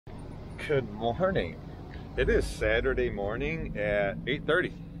Good morning. It is Saturday morning at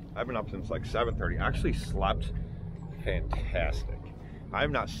 8:30. I've been up since like 7:30. I actually slept fantastic.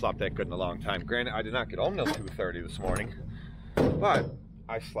 I've not slept that good in a long time. Granted, I did not get home till 2:30 this morning, but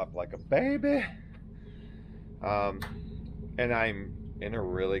I slept like a baby. And I'm in a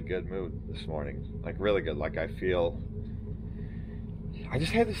really good mood this morning. Like really good. Like I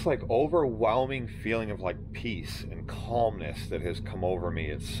just had this like overwhelming feeling of like peace and calmness that has come over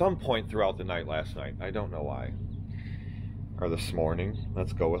me at some point throughout the night last night. I don't know why. Or this morning.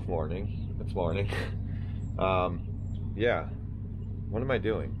 Let's go with morning. It's morning. Yeah. What am I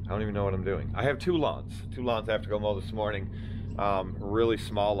doing? I don't even know what I'm doing. I have two lawns. Two lawns I have to go mow this morning. Really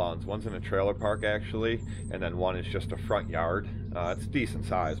small lawns. One's in a trailer park actually, and then one is just a front yard. It's decent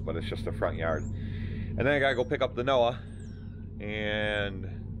size, but it's just a front yard. And then I gotta go pick up the Noah, and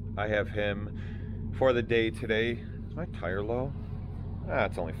I have him for the day today. Is my tire low?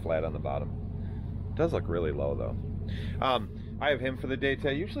 It's only flat on the bottom. It does look really low though. I have him for the day today.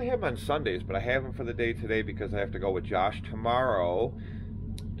 I usually have him on Sundays, but I have him for the day today because I have to go with Josh tomorrow.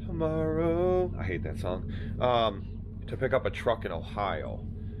 I hate that song. To pick up a truck in Ohio.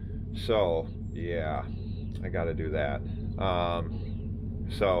 So yeah, I gotta do that.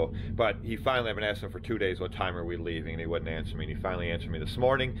 But he finally, I've been asking him for 2 days what time are we leaving, and he wouldn't answer me, and he finally answered me this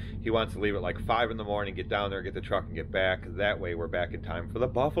morning. He wants to leave at like 5 in the morning, get down there, get the truck, and get back. That way we're back in time for the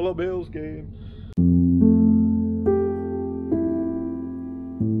Buffalo Bills game.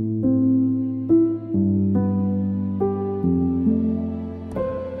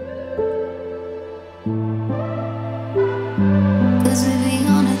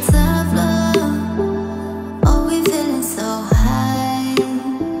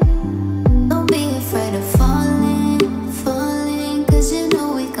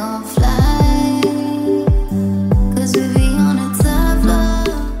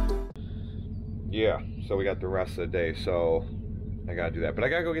 So we got the rest of the day, so I gotta do that. But I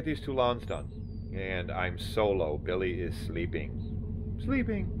gotta go get these two lawns done. And I'm solo. Billy is sleeping.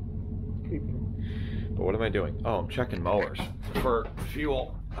 But what am I doing? Oh, I'm checking mowers for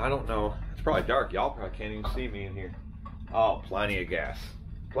fuel. I don't know. It's probably dark. Y'all probably can't even see me in here. Oh, plenty of gas.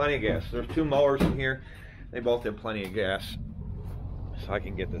 Plenty of gas. There's two mowers in here. They both have plenty of gas. So I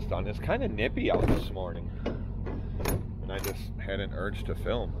can get this done. It's kind of nippy out this morning. And I just had an urge to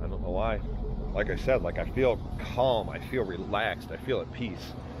film. I don't know why. Like I said, like I feel calm, I feel relaxed, I feel at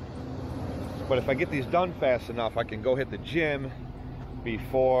peace. But if I get these done fast enough, I can go hit the gym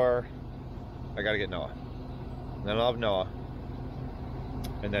before I gotta get Noah. And then I'll have Noah.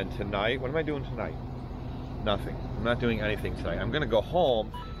 And then tonight, what am I doing tonight? Nothing. I'm not doing anything tonight. I'm gonna go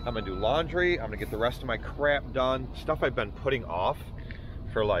home, I'm gonna do laundry, I'm gonna get the rest of my crap done. Stuff I've been putting off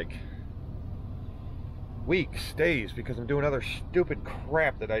for like weeks, days, because I'm doing other stupid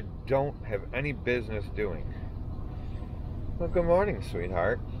crap that I don't have any business doing. Well, good morning,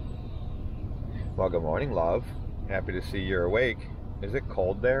 sweetheart. Well, good morning, love. Happy to see you're awake. Is it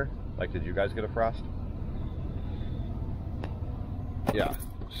cold there? Like, did you guys get a frost? Yeah,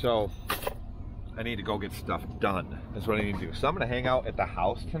 so I need to go get stuff done. That's what I need to do. So I'm gonna hang out at the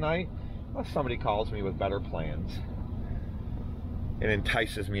house tonight unless somebody calls me with better plans. It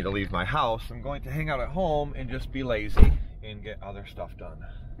entices me to leave my house. I'm going to hang out at home and just be lazy and get other stuff done.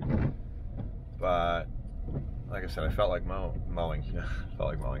 But like I said, I felt like mowing. Yeah, I felt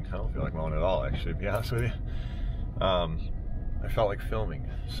like mowing. I don't feel like mowing at all, actually, to be honest with you. I felt like filming.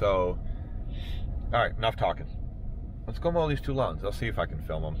 So, all right, enough talking. Let's go mow these two lawns. I'll see if I can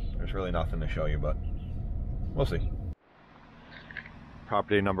film them. There's really nothing to show you, but we'll see.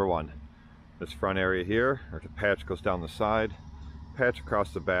 Property number one. This front area here, or the patch goes down the side. Patch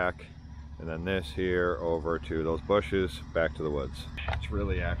across the back, and then this here over to those bushes, back to the woods. It's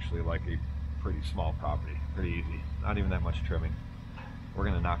really actually like a pretty small property, pretty easy, not even that much trimming. We're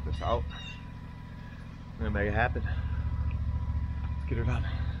gonna knock this out. We're gonna make it happen. Let's get her done.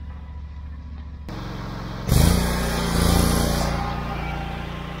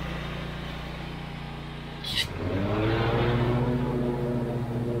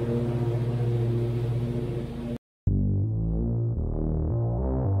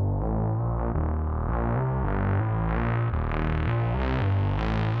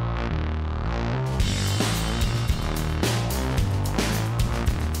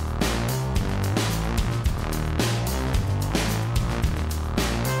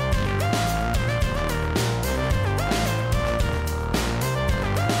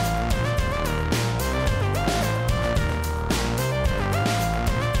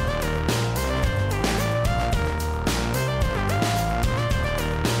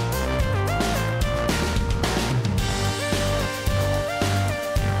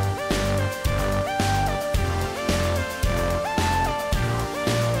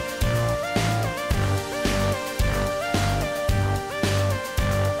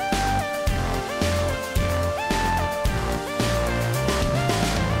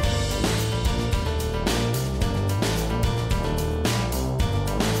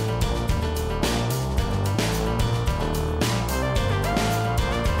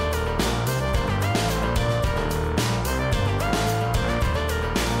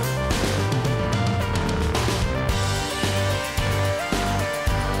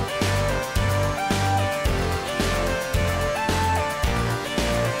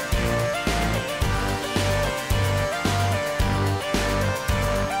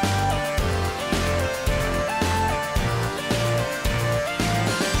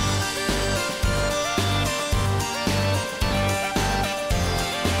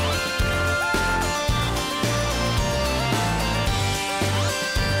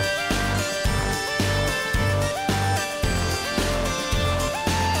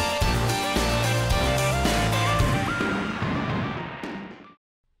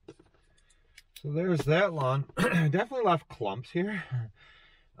 So there's that lawn. Definitely left clumps here.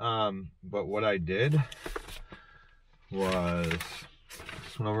 But what I did was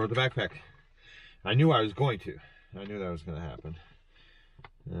just went over with the backpack. I knew I was going to. I knew that was going to happen.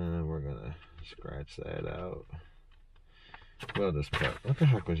 We're going to scratch that out. We'll just put, what the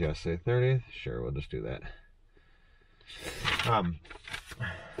heck was yesterday? 30th? Sure, we'll just do that.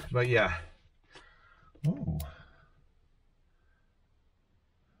 But yeah. Oh.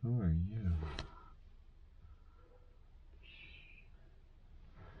 Who are you?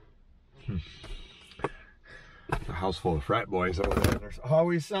 It's a house full of frat boys over there. There's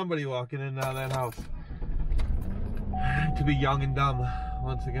always somebody walking in and out of that house. To be young and dumb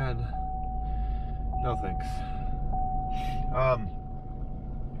once again. No thanks.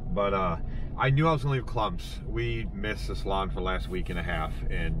 I knew I was gonna leave clumps. We missed this lawn for the last week and a half,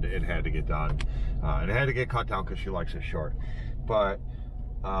 and it had to get done. And it had to get cut down because she likes it short. But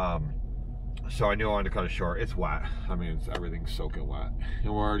so I knew I wanted to cut it short. It's wet. I mean, everything's soaking wet,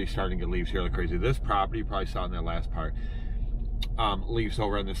 and we're already starting to get leaves here like crazy. This property, you probably saw in that last part, leaves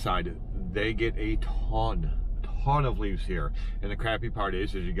over on this side. They get a ton of leaves here, and the crappy part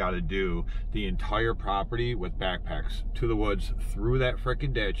is you got to do the entire property with backpacks to the woods, through that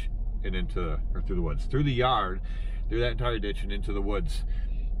frickin' ditch, and into, or through the woods, through the yard, through that entire ditch and into the woods.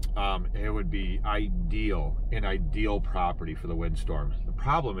 It would be an ideal property for the windstorm. The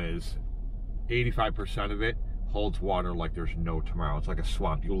problem is 85% of it holds water like there's no tomorrow. It's like a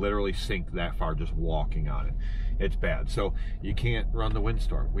swamp. You literally sink that far just walking on it. It's bad. So you can't run the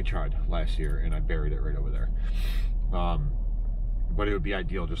windstorm. We tried last year and I buried it right over there. But it would be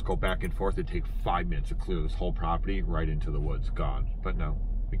ideal. Just go back and forth. It'd take 5 minutes to clear this whole property right into the woods. Gone. But no,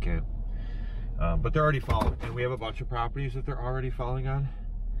 we can't. But they're already falling. And we have a bunch of properties that they're already falling on.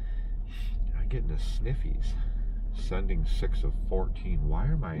 I'm getting the sniffies. Sending 6 of 14. Why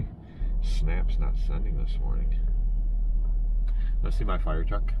are my snaps not sending this morning? Let's see my fire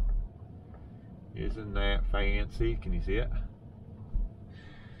truck. Isn't that fancy? Can you see it?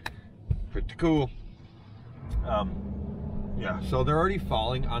 Pretty cool. Yeah, so they're already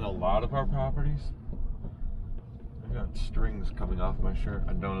falling on a lot of our properties. I got strings coming off my shirt.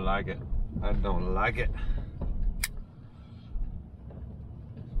 I don't like it. I don't like it.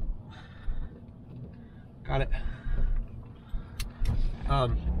 Got it.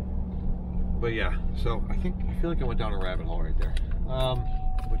 But yeah, so I feel like I went down a rabbit hole right there.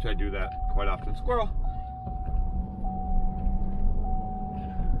 Which I do that quite often. Squirrel.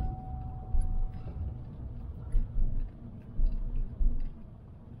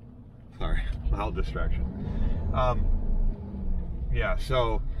 Sorry, mild distraction. Yeah,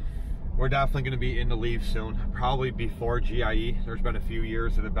 so we're definitely going to be in the leaves soon. Probably before GIE. There's been a few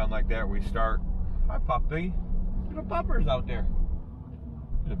years that have been like that. We start. Hi, puppy. Little puppers out there.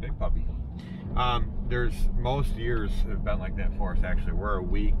 There's a big puppy. There's most years have been like that for us. Actually, we're a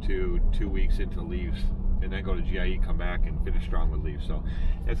week to 2 weeks into leaves, and then go to GIE, come back, and finish strong with leaves. So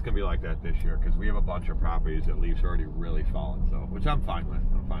it's gonna be like that this year because we have a bunch of properties that leaves are already really falling. So, which I'm fine with.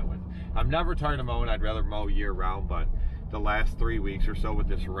 I'm never tired of mowing. I'd rather mow year round, but the last 3 weeks or so with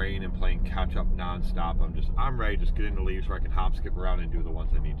this rain and playing catch up nonstop, I'm ready to just get into leaves where I can hop, skip around, and do the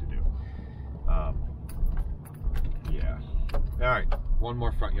ones I need to do. Yeah. All right, one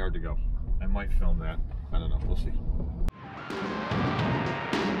more front yard to go. I might film that. I don't know. We'll see.